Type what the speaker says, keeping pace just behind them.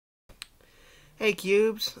Hey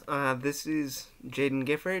Cubes, this is Jaden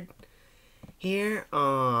Gifford here.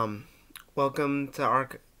 Welcome to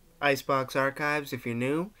Icebox Archives if you're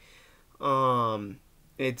new. And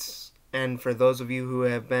for those of you who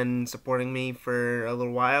have been supporting me for a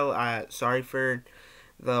little while, sorry for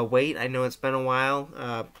the wait. I know it's been a while,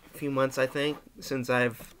 a few months I think, since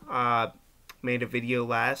I've made a video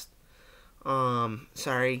last.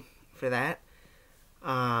 Sorry for that.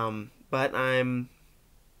 But I'm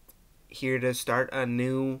here to start a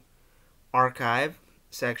new archive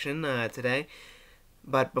section today.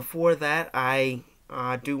 But before that, I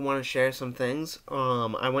do want to share some things.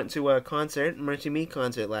 I went to a concert, Mercy Me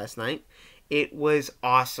concert last night. It was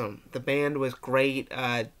awesome. The band was great.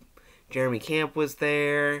 Jeremy Camp was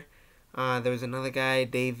there. There was another guy,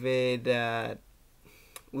 David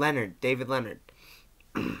Leonard.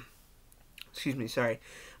 Excuse me, sorry.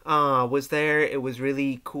 Was there. It was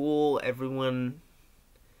really cool. Everyone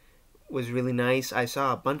was really nice. I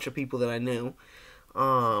saw a bunch of people that I knew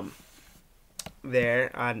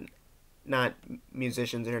there, not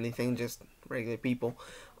musicians or anything, just regular people.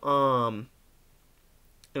 And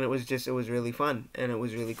it was really fun, and it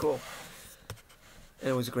was really cool. And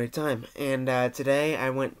it was a great time. And today I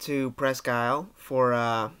went to Presque Isle for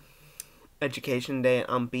Education Day at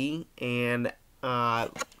UMPI, and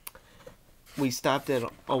we stopped at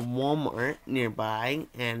a Walmart nearby,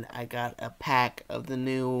 and I got a pack of the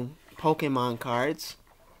new Pokemon cards,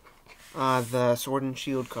 the Sword and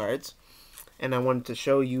Shield cards, and I wanted to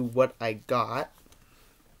show you what I got.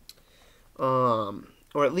 Or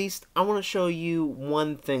at least I want to show you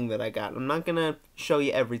one thing that I got. I'm not gonna show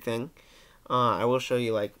you everything. I will show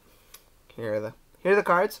you, like, here are the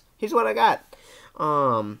cards. Here's what I got.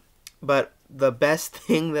 But the best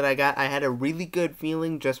thing that I got, I had a really good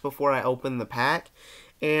feeling just before I opened the pack,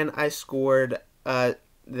 and I scored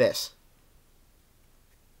this.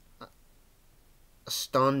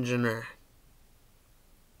 Stongener.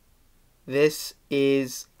 This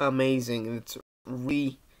is amazing. It's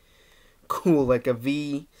really cool, like a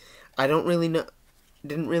V. I didn't really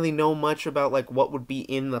know much about like what would be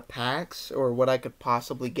in the packs or what I could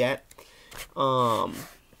possibly get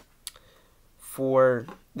for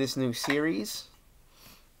this new series.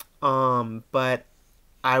 But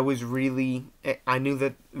I knew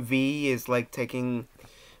that V is like taking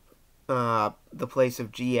the place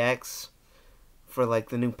of GX for like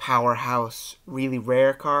the new powerhouse really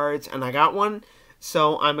rare cards, and I got one,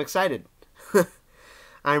 so I'm excited.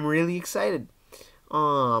 I'm really excited.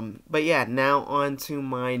 But yeah, now on to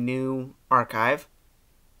my new archive.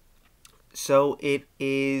 So it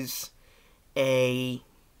is a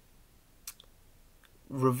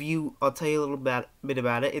review. I'll tell you a little bit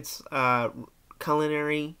about it. It's a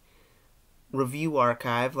culinary review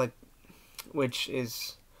archive, which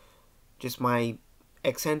is just my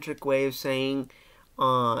eccentric way of saying,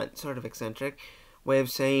 sort of eccentric way of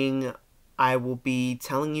saying, I will be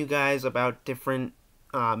telling you guys about different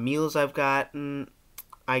meals I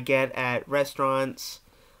get at restaurants,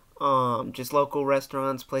 just local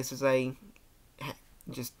restaurants, places I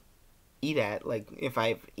just eat at. Like if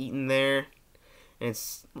I've eaten there, and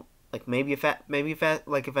it's like maybe if I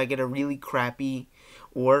get a really crappy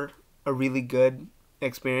or a really good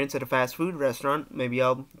experience at a fast food restaurant, maybe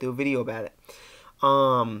I'll do a video about it.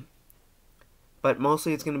 But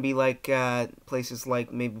mostly it's going to be like places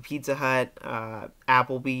like maybe Pizza Hut,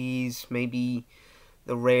 Applebee's, maybe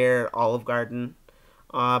the rare Olive Garden.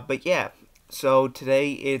 But yeah, so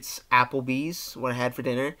today it's Applebee's, what I had for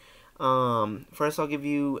dinner. First I'll give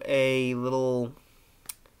you a little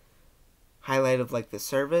highlight of like the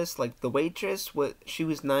service. Like the waitress, she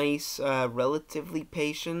was nice, relatively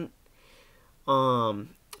patient.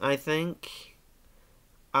 I think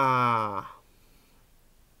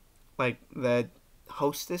like the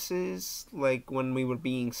hostesses, like when we were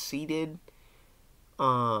being seated,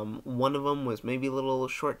 one of them was maybe a little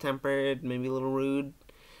short-tempered, maybe a little rude,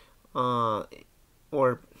 or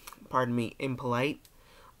pardon me, impolite.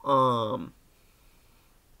 But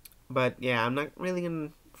yeah, I'm not really gonna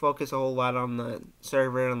focus a whole lot on the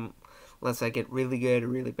server unless I get really good or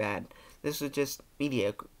really bad. This is just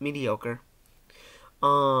mediocre.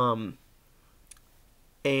 And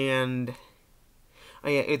oh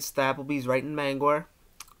yeah, it's the Applebee's right in Bangor,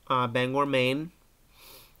 Maine.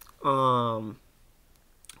 And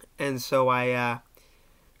so I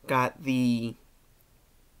got the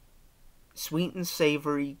sweet and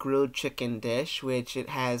savory grilled chicken dish, which it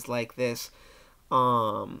has like this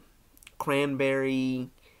cranberry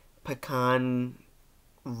pecan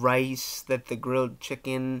rice that the grilled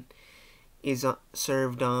chicken is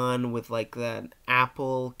served on, with like the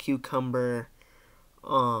apple cucumber,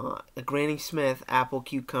 a Granny Smith apple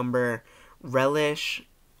cucumber relish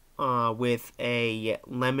with a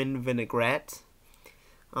lemon vinaigrette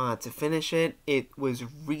to finish it. It was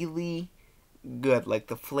really good. Like,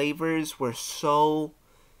 the flavors were so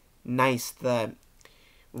nice. The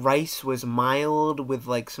rice was mild with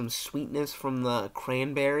like some sweetness from the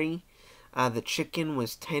cranberry. The chicken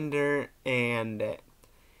was tender and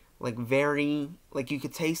like very, like, you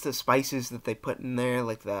could taste the spices that they put in there,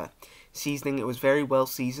 like the seasoning. It was very well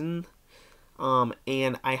seasoned.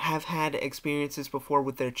 And I have had experiences before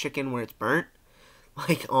with their chicken where it's burnt,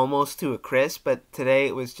 like almost to a crisp. But today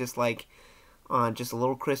it was just like, just a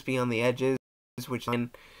little crispy on the edges, which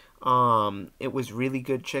it was really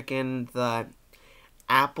good chicken. The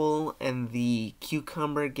apple and the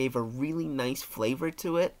cucumber gave a really nice flavor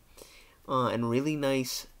to it, and really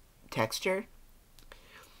nice texture.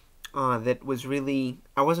 That was really,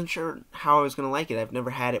 I wasn't sure how I was gonna like it. I've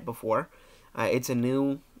never had it before. It's a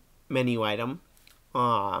new menu item.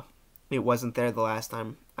 It wasn't there the last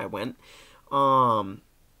time I went.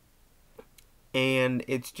 And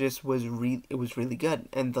it just was it was really good.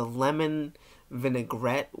 And the lemon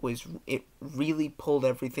vinaigrette it really pulled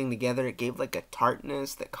everything together. It gave like a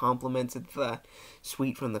tartness that complemented the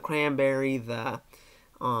sweet from the cranberry, the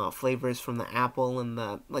flavors from the apple, and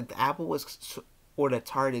the apple was sort of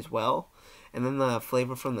tart as well, and then the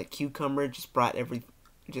flavor from the cucumber just brought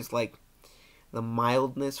just like the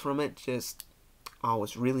mildness from it just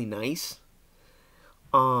was really nice.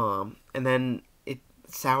 And then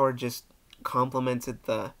sour just complemented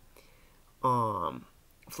the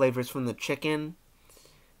flavors from the chicken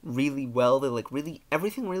really well. They like really,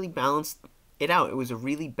 everything really balanced it out. It was a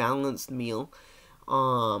really balanced meal,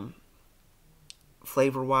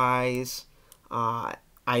 flavor wise,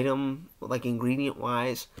 item, like ingredient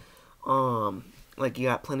wise. Like you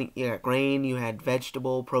got grain, you had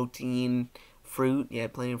vegetable, protein, fruit, you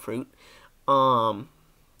had plenty of fruit.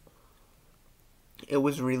 It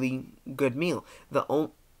was really good meal. The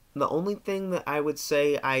only thing that I would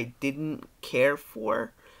say I didn't care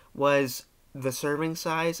for was the serving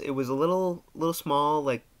size. It was a little small.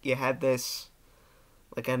 Like, you had this,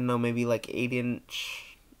 like, I don't know, maybe like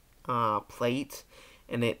 8-inch plate,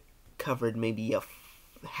 and it covered maybe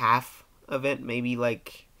half of it, maybe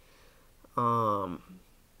like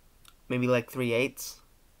 3/8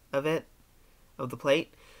 of it, of the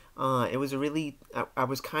plate. It was a really, I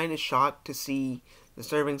was kind of shocked to see the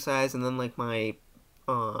serving size. And then like my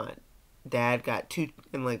dad got two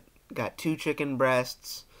chicken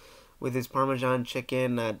breasts with his Parmesan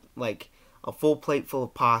chicken, like a full plate full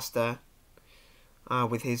of pasta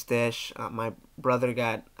with his dish. My brother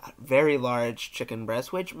got a very large chicken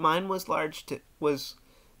breast, which mine was was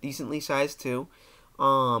decently sized too,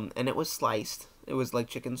 and it was sliced. It was like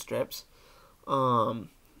chicken strips, and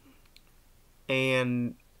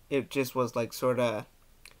it just was like sort of,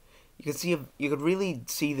 you could really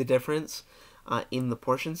see the difference in the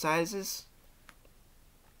portion sizes.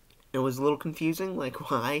 It was a little confusing, like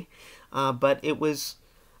why, but it was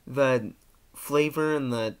the flavor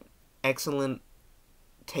and the excellent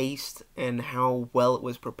taste and how well it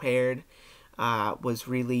was prepared was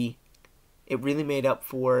really, it really made up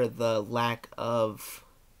for the lack of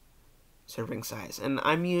serving size. And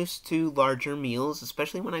I'm used to larger meals,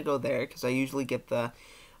 especially when I go there, because I usually get the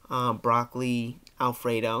broccoli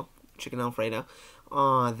Alfredo, chicken Alfredo,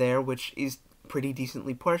 there, which is pretty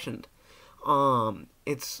decently portioned. You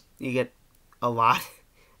get a lot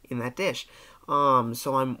in that dish.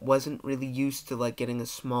 So I wasn't really used to like getting a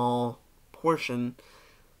small portion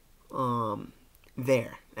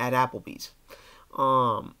there at Applebee's.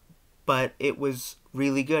 But it was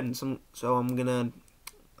really good, and so I'm gonna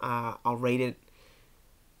I'll rate it.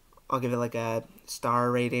 I'll give it like a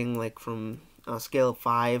star rating, like from a scale of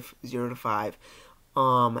 0 to 5.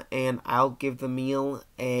 And I'll give the meal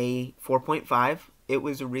a 4.5. It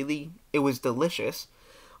was delicious.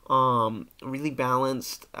 Really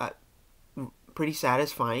balanced, pretty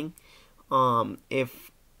satisfying.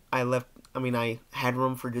 If I had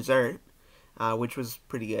room for dessert, which was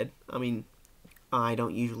pretty good. I mean, I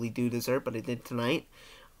don't usually do dessert, but I did tonight.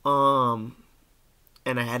 And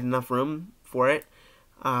I had enough room for it.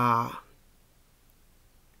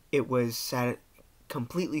 It was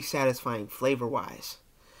completely satisfying flavor-wise.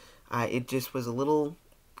 It just was a little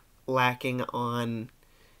lacking on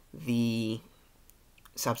the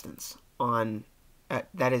substance, on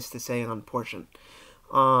that is to say, on portion.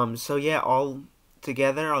 So yeah, all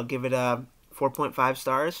together, I'll give it a 4.5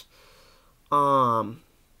 stars. And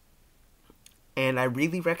I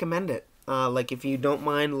really recommend it. Like, if you don't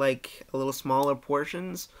mind like a little smaller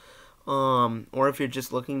portions, or if you're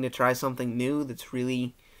just looking to try something new that's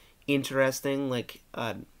really interesting, like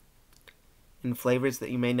in flavors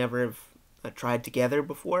that you may never have tried together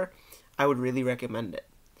before, I would really recommend it.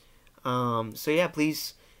 So yeah,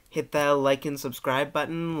 please hit that like and subscribe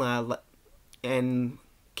button, and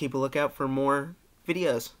keep a lookout for more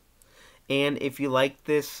videos. And if you like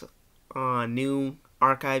this new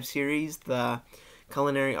archive series, the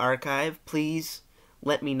Culinary Archive, please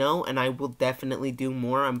let me know, and I will definitely do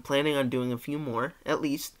more. I'm planning on doing a few more, at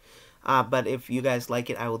least. But if you guys like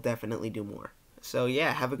it, I will definitely do more. So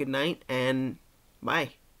yeah, have a good night, and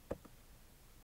bye.